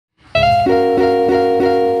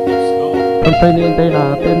Antay na hintay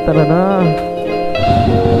natin, tara na.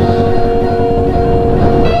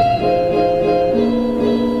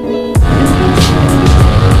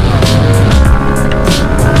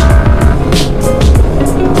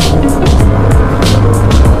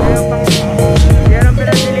 Yan ang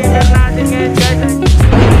pinag-deliver natin ngayon, guys.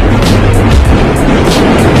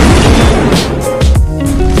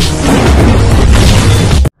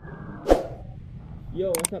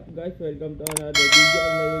 Yo, what's up guys? Welcome to another video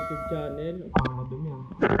on my YouTube channel. Dumi yan.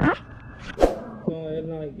 So ngayon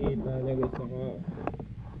nakikita nyo guys,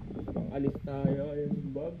 pang-alis tayo. Ayun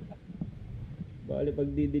yung bag. Bali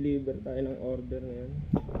pag-deliver tayo ng order ngayon.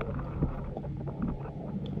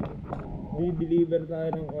 Di-deliver tayo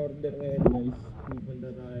ng order ngayon guys. Pupunta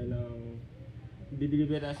tayo ng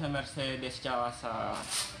di-deliver tayo sa Mercedes tsaka sa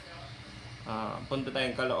punta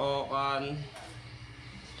tayong Caloocan.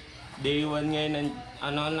 Day 1 ngayon ng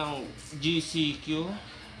ng GCQ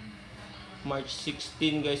March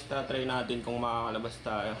 16 guys. Tatry natin kung makakalabas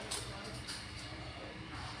tayo.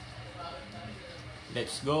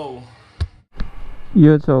 Let's go.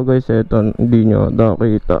 Yun, so guys, eto hindi nyo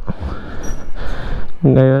nakita.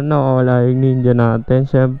 Ngayon nakawala yung ninja natin.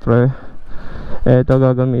 Syempre eto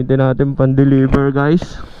gagamitin natin pan-deliver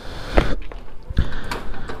guys.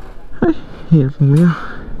 Ay, hirap mo yan.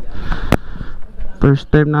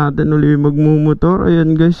 First time natin uli magmumotor.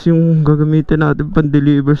 Ayan guys yung gagamitin natin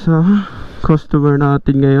pan-deliver sa customer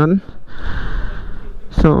natin ngayon.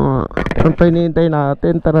 So ang pinihintay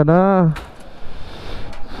natin, tara na.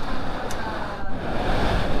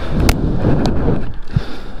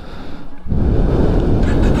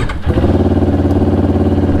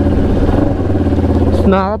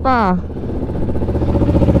 Snaka pa.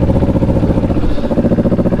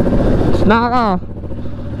 Snaka.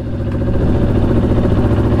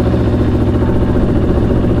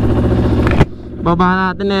 Baba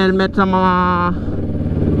natin helmet sa mga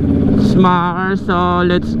smackers. So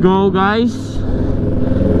let's go guys.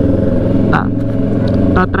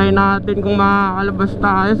 Tatry natin kung makakalabas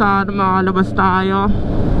tayo. Sana makakalabas tayo.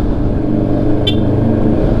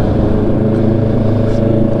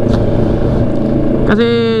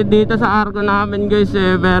 Kasi dito sa Argo namin guys,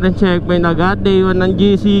 meron checkpoint agad. Day 1 ng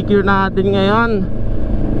GCQ natin ngayon.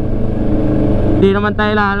 Hindi naman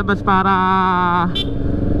tayo lalabas para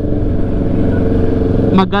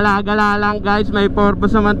maggala-gala lang guys. May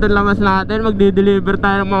purpose naman itong labas natin. Magdi-deliver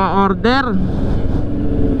tayo ng mga order.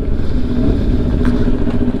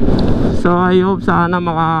 So I hope sana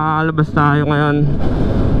makalabas tayo ngayon.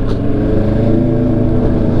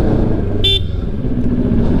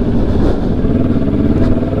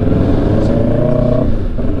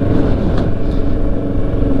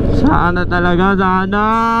 Sana talaga, sana.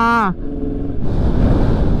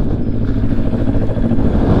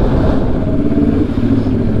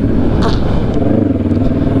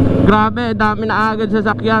 Grabe, dami na agad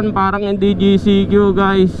sasakyan. Parang hindi GCQ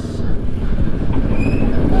guys.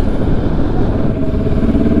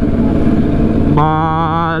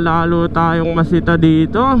 Lalo tayong masita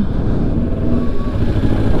dito.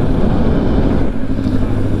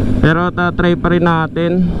 Pero tatry pa rin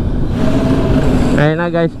natin. Kaya na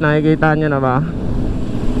guys, nakikita nyo na ba?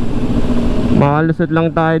 Makalusot lang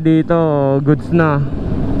tayo dito. Goods na.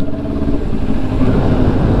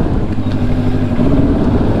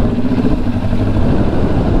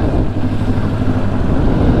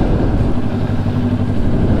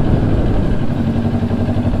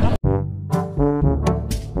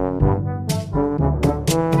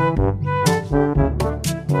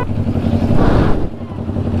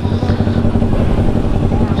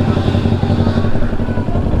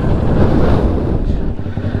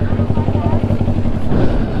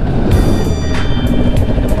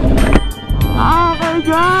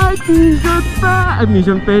 Mission pa!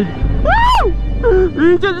 Mission failed. Woo!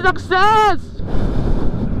 Mission success!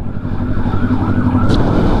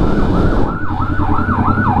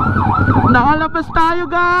 Nakalabas tayo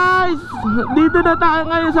guys! Dito na tayo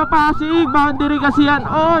ngayon sa Pasig. Boundary kasi yan.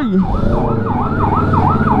 Oy!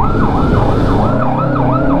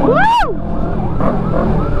 Woo!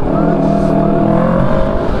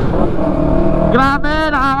 Grabe!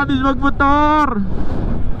 Nakakabis magmotor!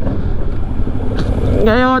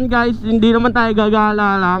 Ngayon guys, hindi naman tayo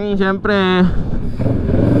gagala lang. Siyempre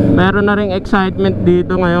meron na ring excitement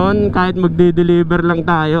dito ngayon. Kahit magde-deliver lang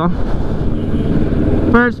tayo.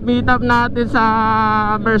 First meetup natin sa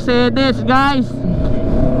Mercedes guys.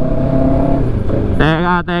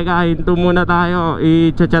 Teka, hinto muna tayo.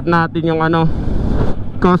 I-chat natin yung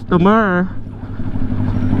customer.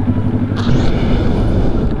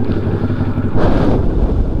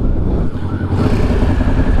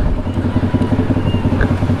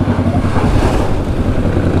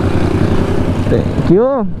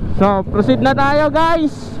 So proceed na tayo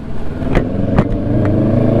guys.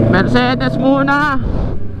 Mercedes muna.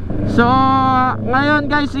 So ngayon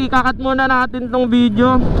guys, ikakat muna natin tong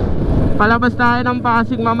video. Palabas tayo ng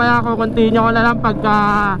Pasig. Mamaya ko continue ko na lang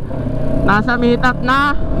pagka nasa meetup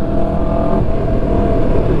na.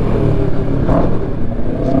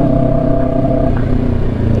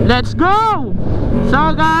 Let's go!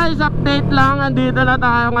 So guys, update lang. Andito na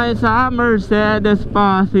tayo ngayon sa Mercedes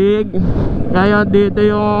Pasig. Ngayon dito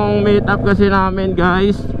yung meetup kasi namin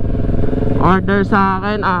guys. Order sa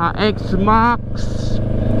akin X-Max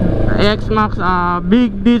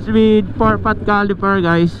big disc with 4-pot caliper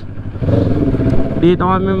guys. Dito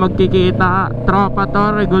kami magkikita. Tropa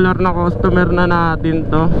to, regular na customer na natin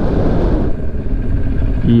to.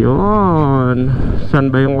 Yun.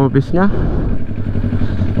 Saan ba yung office niya?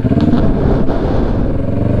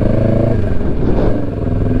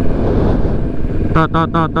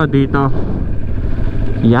 To dito.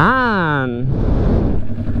 Yan.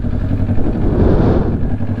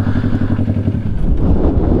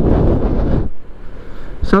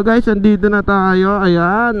 So guys, andito na tayo.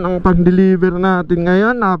 Ayan, ang pang-deliver natin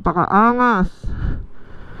ngayon, napakaangas.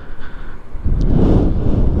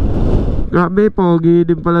 Grabe, pogi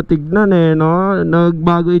din pala tignan eh, no?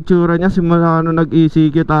 Nagbago itsura niya simula nung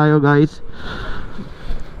nag-ECQ tayo guys.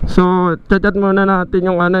 So, chat muna natin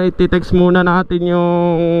yung iti-text muna natin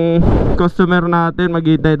yung customer natin.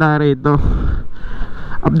 Maghintay tayo rito.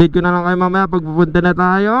 Update ko na lang kayo mamaya pag pupunta na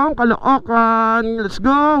tayo Caloocan. Let's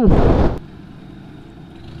go!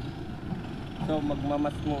 So,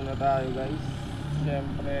 magmamas muna tayo guys.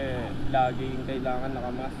 Siyempre, laging kailangan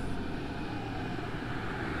nakamas.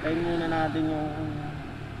 Tayo muna natin yung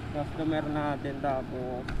customer natin.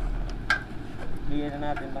 Tapos bigyan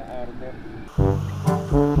na natin ng order.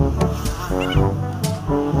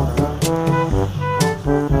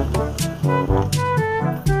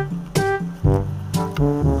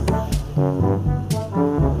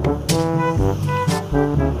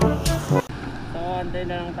 Antay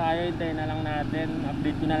na lang tayo, hintay na lang natin.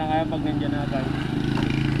 Update ko na lang kayo pag nandiyan na guys.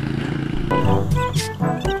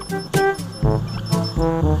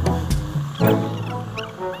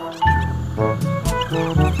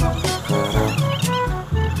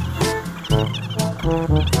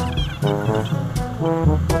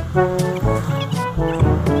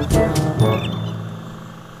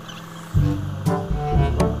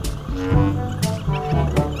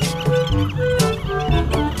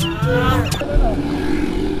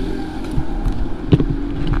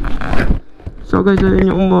 So guys, ayun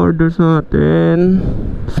yung order sa atin,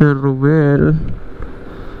 Sir Ruel.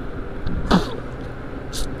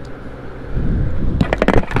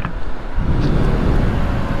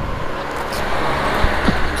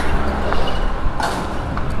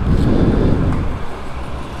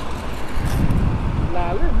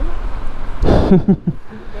 Lalim, ha?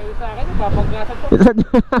 Kaya sa akin, papaglasad ko.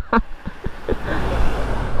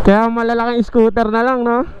 Kaya malalaking scooter na lang,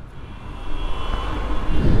 no?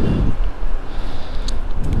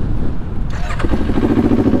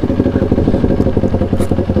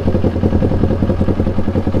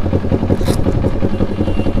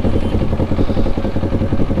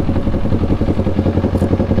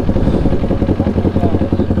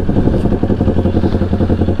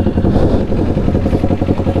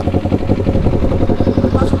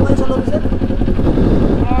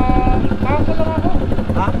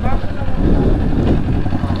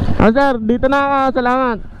 Sir, dito na ako.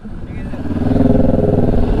 Salamat.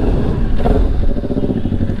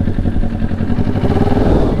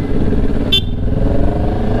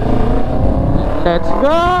 Let's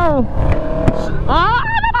go.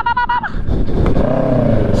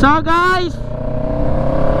 So guys,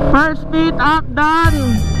 first meet up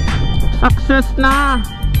done. Success na.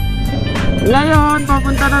 Ngayon,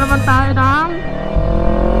 papunta na naman tayo ng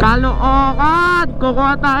Caloocan.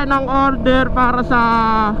 Kukuha tayo ng order para sa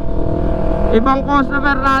ibang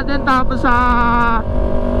customer natin. Tapos sa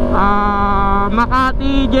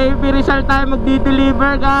Makati, JP Rizal tayo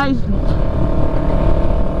magdi-deliver guys.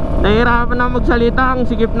 Nahirapan na magsalita, ang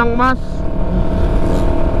sikip ng mas.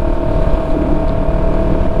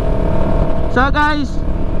 So guys,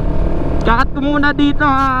 kakat ko muna dito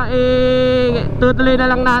ha. Tutuloy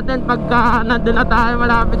na lang natin pagka nandun na tayo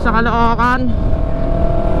malapit sa Caloocan.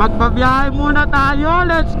 Magbabiyahe muna tayo.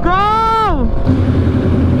 Let's go!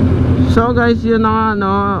 So guys, yun na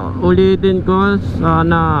nga, ulitin ko,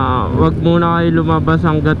 sana wag muna kayo lumabas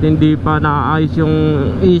hanggat hindi pa naayos yung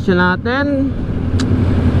issue natin.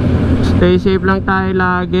 Stay safe lang tayo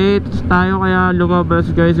lagi. Tayo kaya lumabas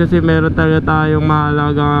guys kasi meron tayong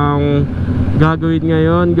mahalagang gagawin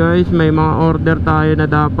ngayon guys. May mga order tayo na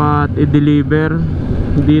dapat i-deliver.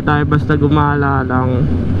 Hindi tayo basta gumala lang.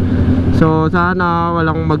 So sana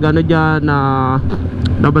walang magano dyan na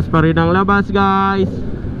labas pa rin ang labas guys.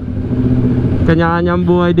 Kanya-kanyang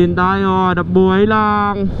buhay din tayo. Hanap buhay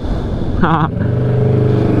lang.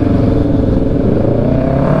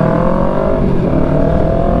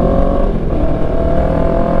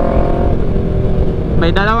 May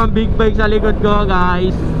dalawang big bike sa likod ko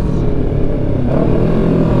guys.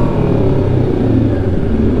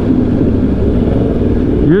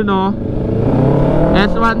 You know,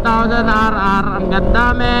 S1000 RR. Ang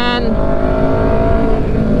ganda men.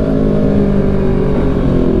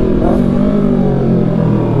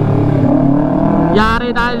 Yari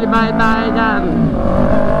tayo, libahin tayo dyan.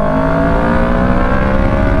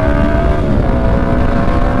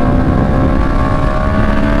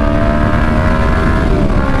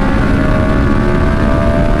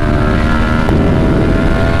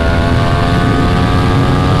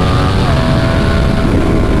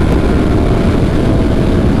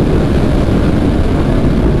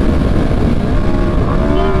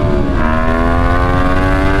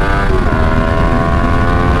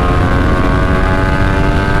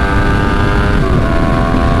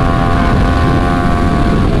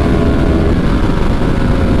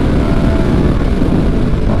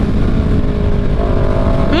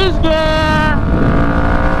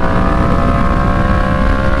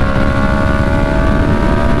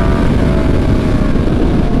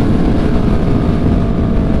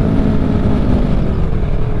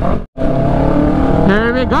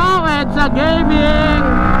 Here we go, it's a gaming.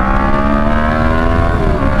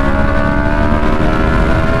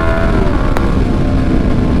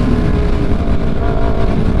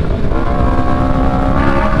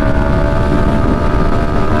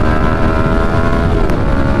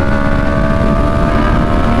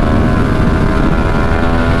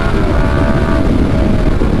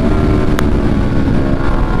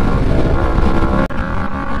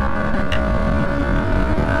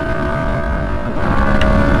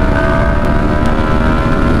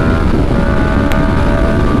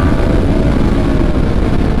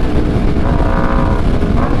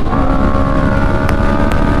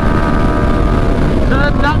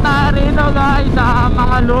 Sa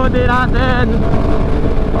mga lodi natin.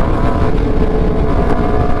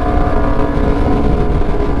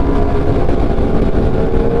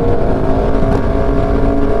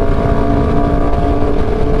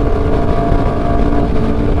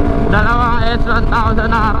 Dalawang S1000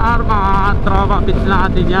 RR, mga tropa bits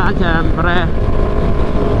natin yan syempre.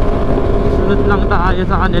 Sunod lang tayo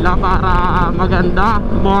sa kanila para maganda.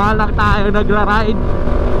 Mukha lang tayo nagra-ride.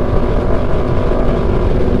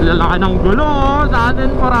 Lalaki ng gulo, sa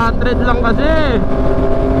atin 400 lang kasi.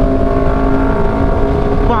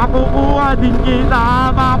 Makukuha din kita,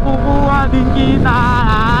 makukuha din kita.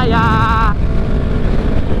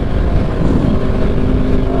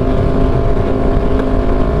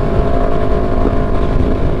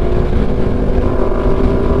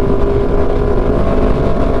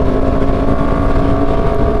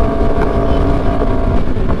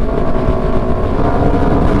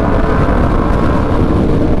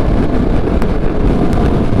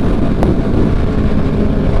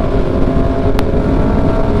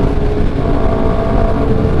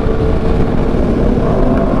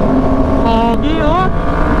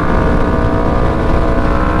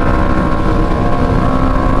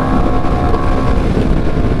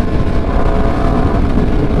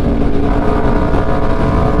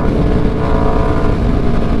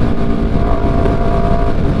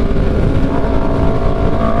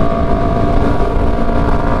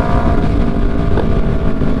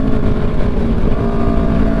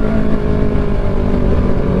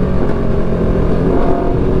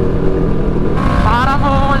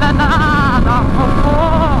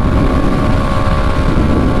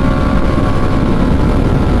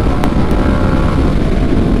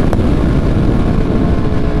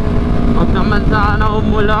 Sana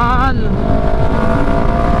umulan.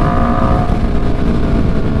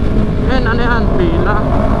 Ano yan? Pila.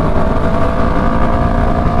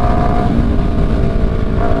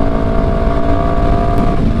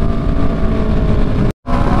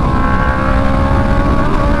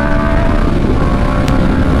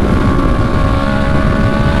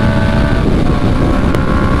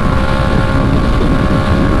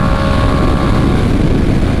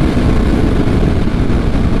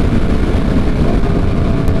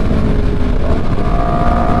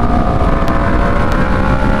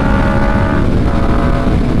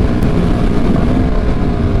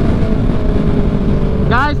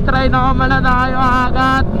 Sama na tayo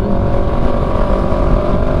agad.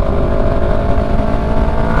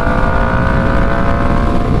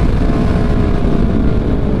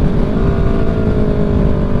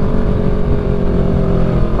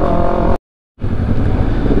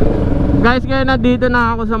 Guys, kaya nandito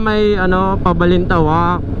na ako sa may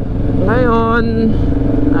Pabalintawak. Ngayon,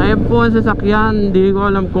 ayun po ang sasakyan. Hindi ko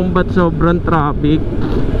alam kung ba't sobrang traffic.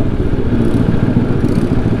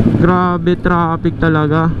 Grabe traffic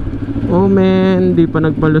talaga. Oh man, di pa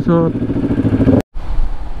nagpalusot.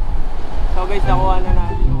 So guys, nakuha na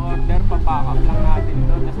natin yung order. Papack up lang natin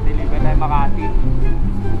to, tapos deliver na Makati.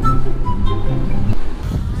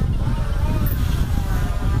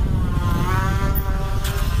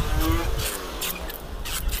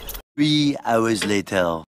 3 hours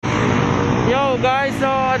later. Yo guys,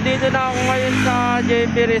 so dito na ako ngayon sa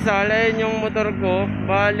JP Rizal. Ayun yung motor ko.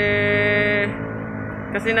 Bale,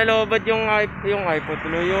 kasi nalobad yung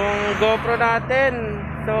yung GoPro natin.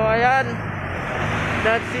 So ayan,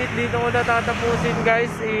 that's it. Dito ko natatapusin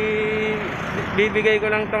guys. Bibigay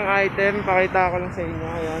ko lang tong item. Pakita ko lang sa inyo.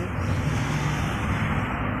 Ayan.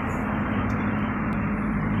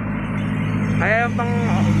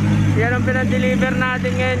 Yan ang pinadeliver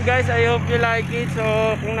natin ngayon guys. I hope you like it.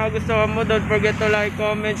 So kung nagustuhan mo, don't forget to like,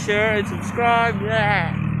 comment, share, and subscribe.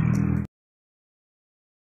 Yeah.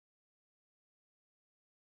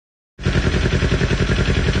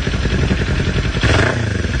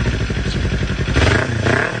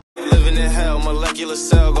 Molecular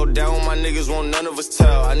cell, go down with my niggas, won't none of us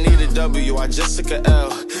tell. I need a W, I just took a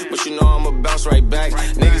L, but you know I'ma bounce right back.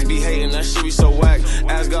 Niggas be hating, that shit be so whack.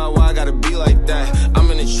 Ask God why I gotta be like that.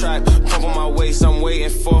 I'm in the trap, pumping my waist, I'm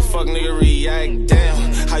waiting for a fuck nigga react. Damn,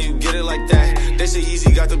 how you get it like that? They say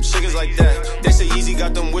easy got them chickens like that. They say easy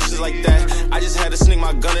got them wishes like that. I just had to sneak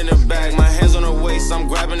my gun in the bag. My hands on her waist, I'm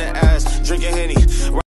grabbing the ass, drinking Henny.